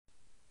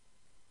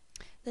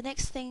The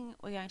next thing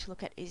we're going to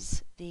look at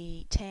is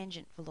the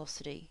tangent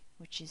velocity,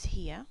 which is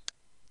here.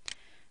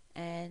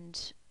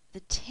 And the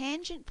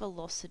tangent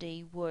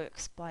velocity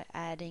works by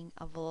adding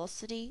a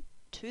velocity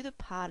to the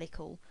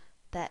particle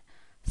that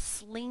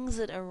slings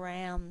it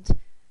around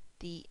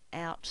the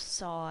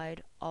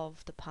outside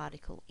of the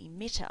particle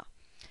emitter.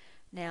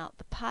 Now,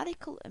 the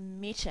particle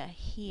emitter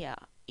here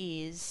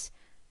is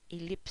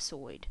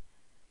ellipsoid,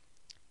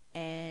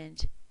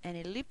 and an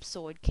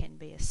ellipsoid can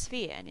be a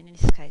sphere, and in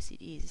this case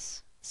it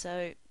is.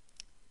 So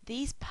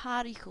these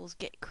particles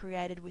get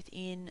created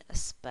within a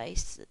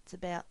space that's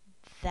about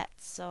that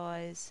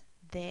size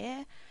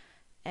there,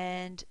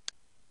 and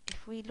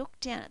if we look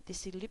down at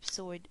this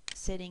ellipsoid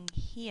setting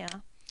here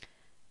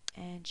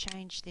and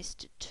change this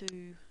to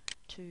 2,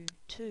 2,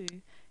 2,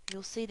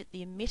 you'll see that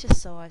the emitter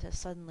size has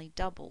suddenly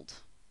doubled.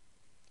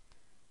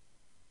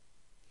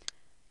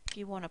 If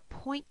you want a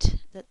point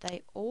that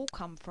they all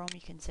come from,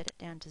 you can set it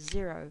down to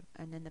 0,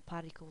 and then the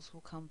particles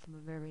will come from a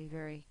very,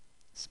 very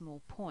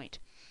small point.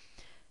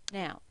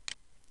 Now,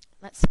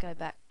 let's go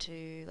back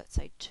to, let's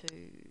say 2,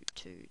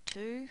 2,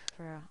 2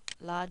 for a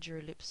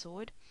larger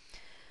ellipsoid.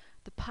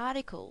 The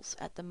particles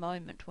at the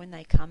moment, when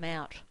they come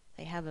out,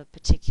 they have a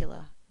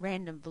particular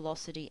random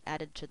velocity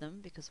added to them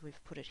because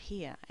we've put it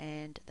here,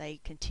 and they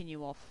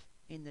continue off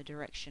in the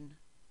direction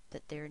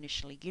that they're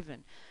initially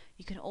given.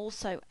 You can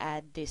also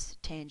add this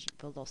tangent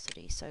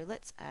velocity. So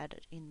let's add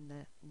it in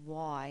the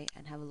y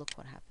and have a look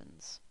what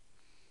happens.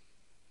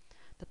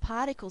 The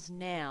particles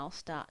now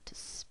start to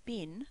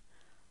spin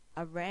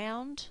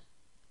around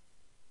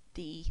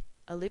the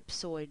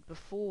ellipsoid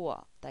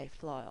before they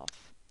fly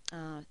off.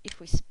 If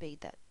we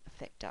speed that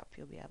effect up,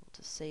 you'll be able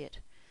to see it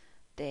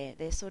there.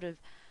 They're sort of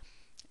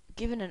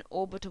given an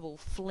orbital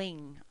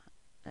fling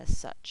as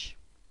such.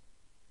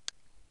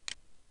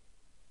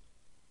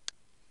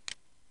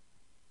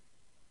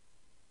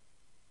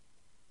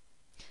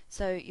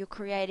 So you're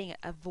creating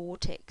a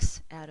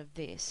vortex out of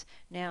this.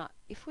 Now,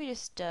 if we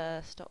just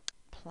stop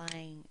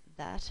playing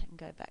that and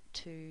go back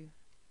to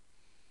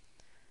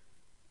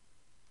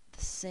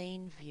the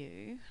scene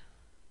view,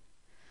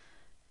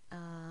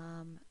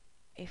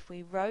 if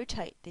we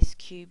rotate this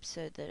cube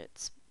so that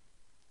it's,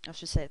 I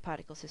should say the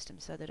particle system,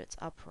 so that it's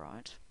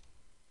upright,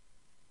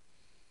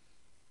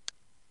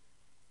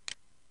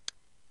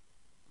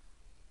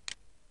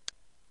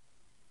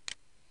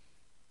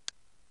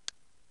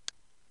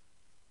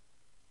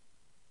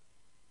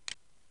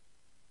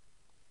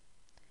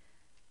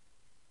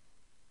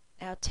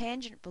 our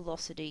tangent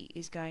velocity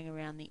is going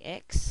around the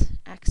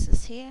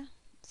x-axis here,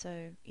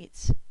 so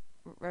it's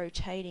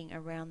rotating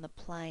around the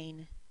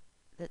plane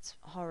that's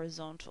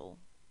horizontal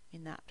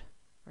in that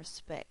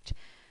respect.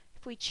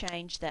 If we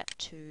change that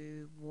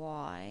to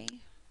y,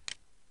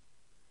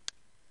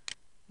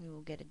 we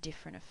will get a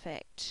different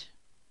effect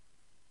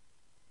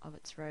of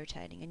its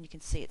rotating, and you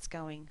can see it's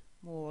going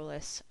more or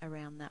less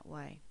around that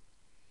way.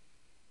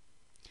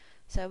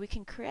 So we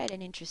can create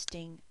an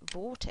interesting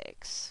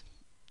vortex.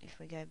 If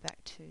we go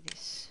back to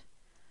this,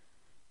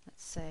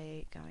 let's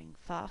say going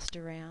fast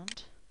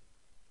around,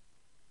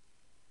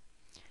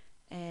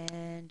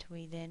 and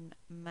we then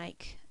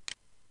make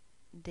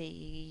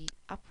the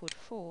upward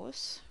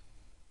force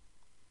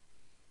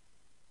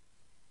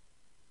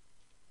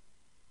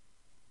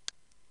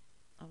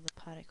of the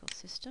particle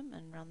system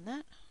and run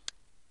that,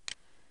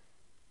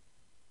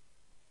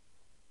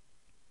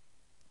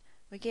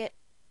 we get,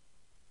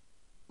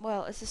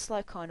 well, it's a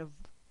slow kind of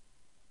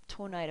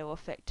tornado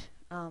effect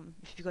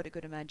if you've got a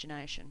good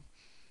imagination.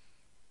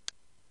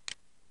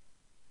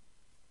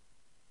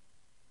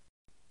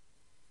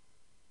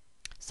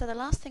 So the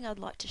last thing I'd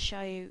like to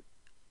show you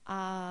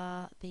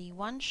are the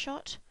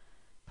one-shot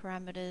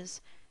parameters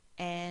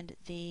and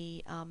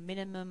the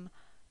minimum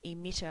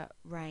emitter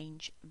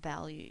range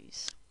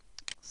values.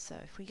 So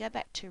if we go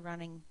back to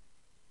running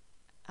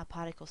a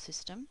particle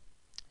system,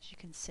 as you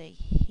can see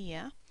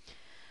here,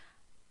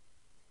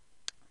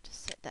 I'll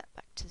just set that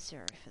back to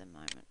 0 for the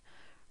moment.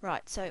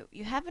 Right, so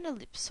you have an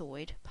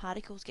ellipsoid,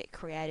 particles get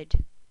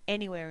created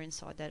anywhere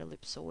inside that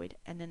ellipsoid,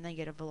 and then they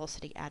get a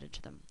velocity added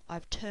to them.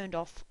 I've turned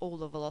off all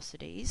the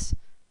velocities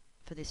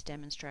for this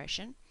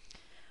demonstration.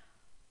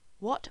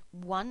 What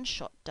one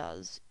shot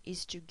does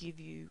is to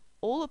give you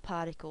all the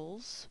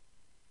particles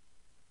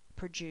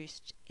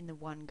produced in the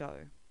one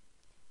go,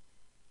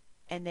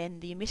 and then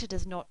the emitter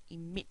does not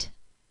emit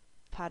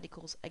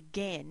particles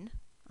again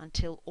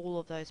until all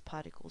of those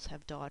particles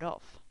have died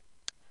off.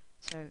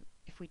 So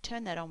if we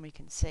turn that on, we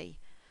can see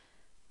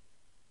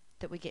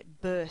that we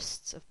get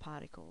bursts of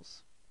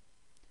particles,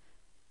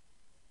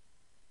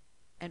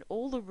 and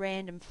all the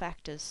random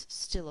factors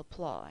still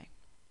apply.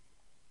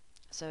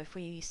 So if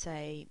we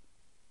say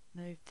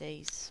move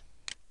these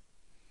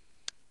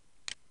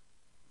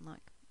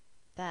like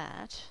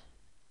that,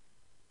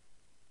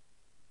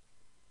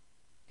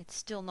 it's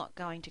still not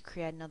going to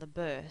create another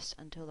burst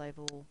until they've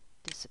all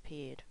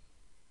disappeared.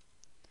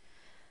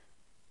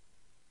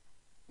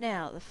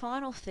 Now, the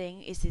final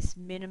thing is this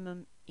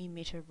minimum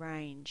emitter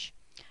range,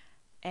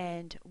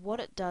 and what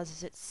it does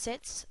is it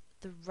sets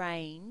the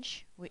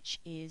range which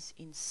is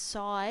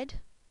inside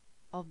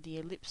of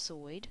the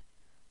ellipsoid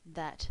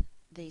that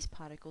these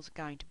particles are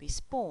going to be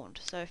spawned.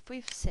 So if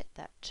we've set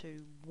that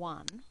to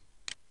 1,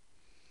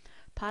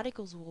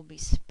 particles will be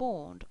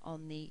spawned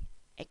on the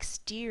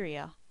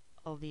exterior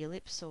of the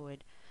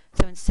ellipsoid.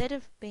 So instead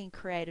of being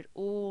created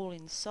all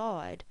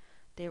inside,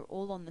 they're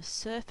all on the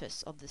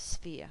surface of the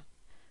sphere,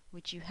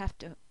 which you have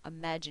to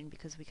imagine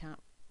because we can't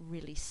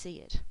really see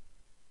it.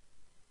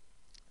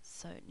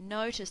 So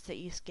notice that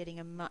you're getting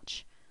a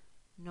much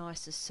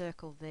nicer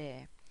circle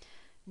there.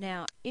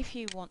 Now if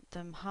you want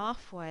them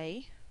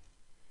halfway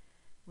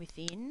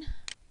within,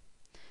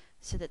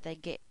 so that they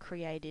get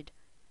created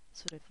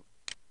sort of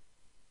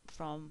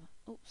from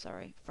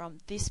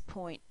this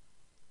point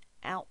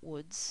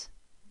outwards,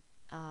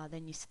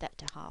 then you set that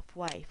to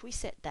halfway. If we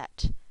set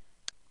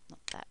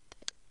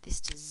this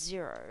to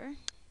 0,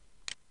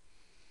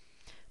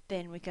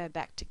 then we go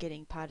back to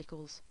getting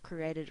particles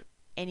created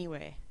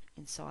anywhere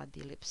inside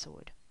the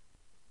ellipsoid.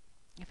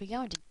 If we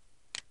go into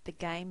the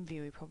game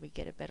view, we probably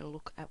get a better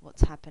look at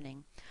what's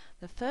happening.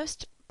 The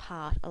first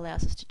part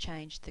allows us to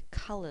change the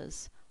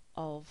colours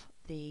of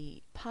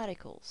the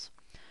particles.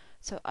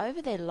 So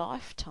over their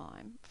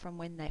lifetime, from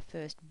when they're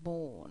first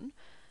born,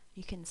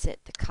 you can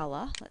set the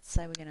colour. Let's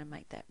say we're going to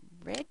make that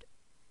red,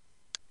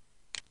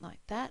 like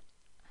that,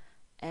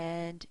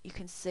 and you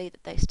can see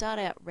that they start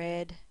out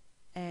red,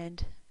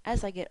 and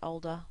as they get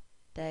older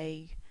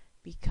they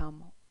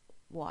become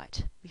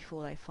white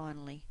before they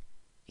finally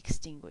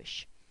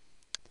extinguish.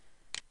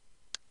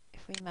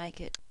 If we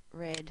make it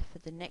red for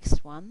the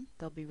next one,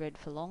 they'll be red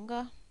for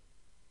longer.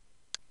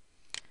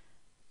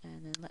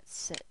 And then let's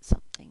set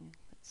something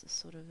that's a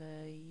sort of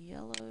a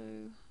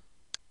yellow.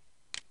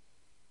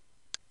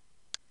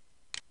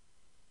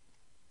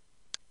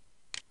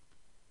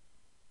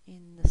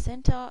 In the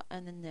center,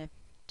 and then there are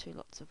 2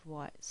 lots of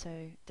white.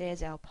 So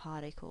there's our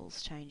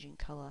particles changing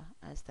color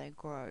as they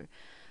grow.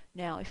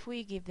 Now if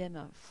we give them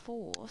a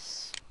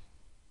force,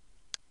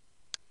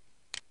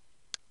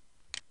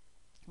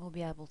 we'll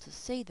be able to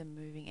see them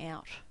moving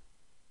out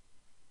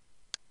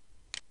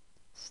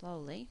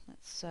slowly.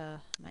 Let's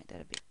make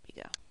that a bit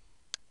bigger.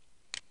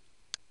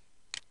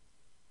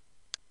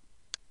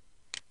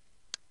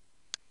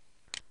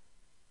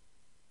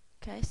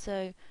 Okay,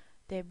 so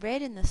they're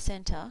red in the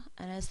center,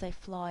 and as they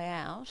fly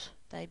out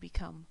they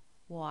become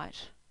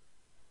white.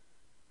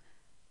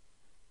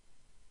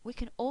 We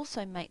can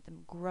also make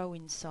them grow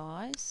in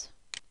size,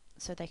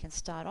 so they can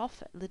start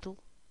off at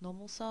little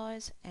normal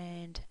size,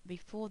 and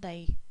before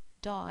they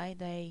die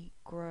they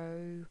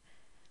grow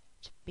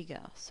to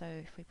bigger. So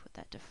if we put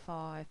that to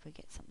 5, we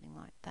get something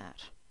like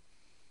that,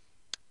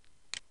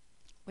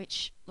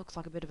 which looks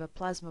like a bit of a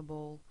plasma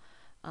ball,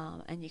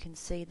 and you can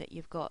see that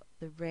you've got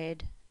the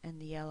red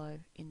and the yellow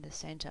in the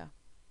center.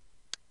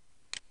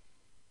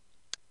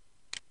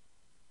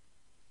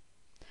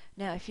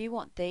 Now if you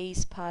want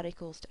these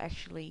particles to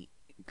actually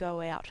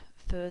go out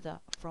further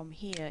from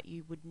here,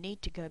 you would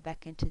need to go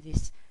back into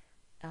this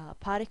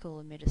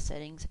particle emitter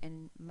settings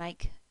and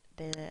make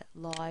their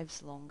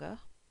lives longer,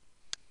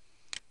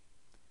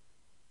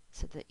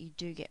 so that you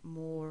do get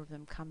more of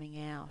them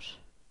coming out,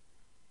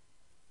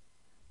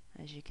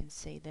 as you can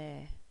see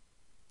there.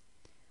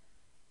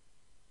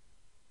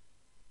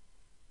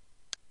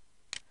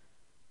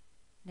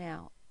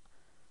 Now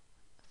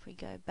if we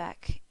go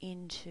back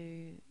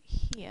into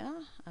here,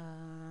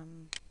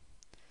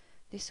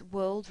 this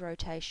world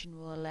rotation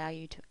will allow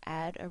you to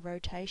add a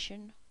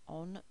rotation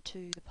on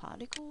to the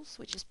particles,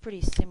 which is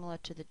pretty similar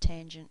to the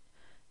tangent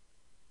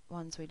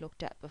ones we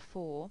looked at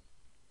before.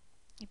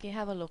 If you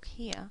have a look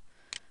here,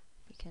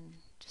 we can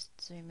just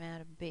zoom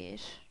out a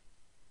bit.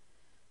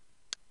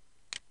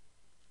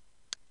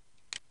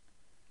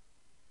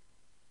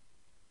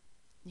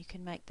 You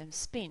can make them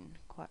spin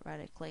quite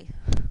radically,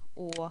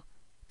 or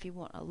if you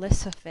want a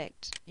less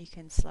effect, you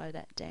can slow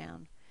that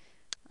down.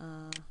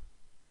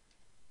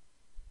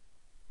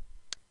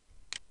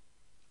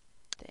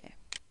 There.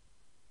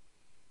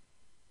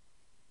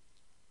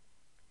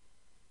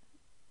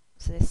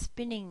 So they're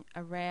spinning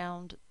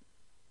around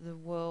the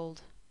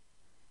world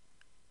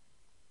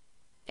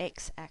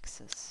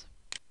x-axis.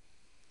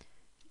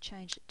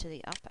 Change it to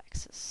the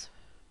up-axis.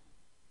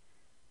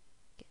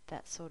 Get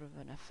that sort of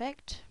an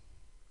effect.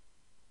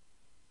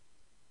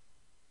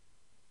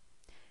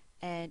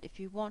 And if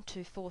you want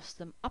to force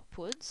them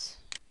upwards,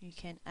 you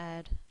can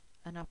add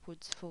an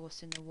upwards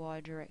force in the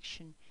y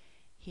direction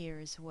here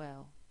as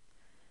well.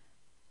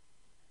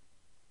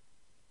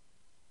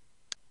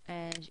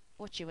 And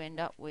what you end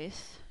up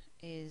with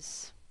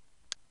is,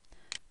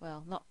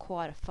 well, not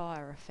quite a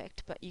fire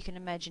effect, but you can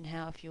imagine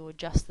how if you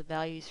adjust the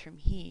values from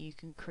here, you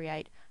can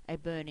create a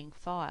burning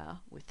fire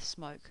with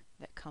smoke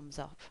that comes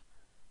up.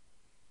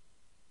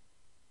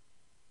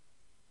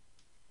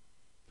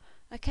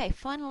 Okay,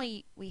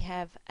 finally we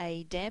have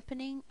a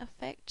dampening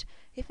effect.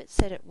 If it's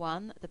set at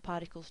 1, the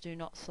particles do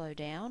not slow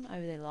down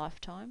over their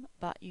lifetime,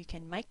 but you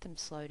can make them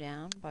slow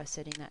down by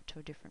setting that to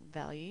a different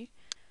value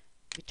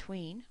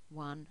between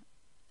 1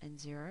 and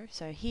 0.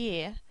 So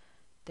here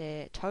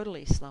they're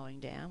totally slowing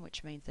down,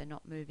 which means they're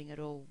not moving at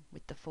all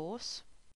with the force.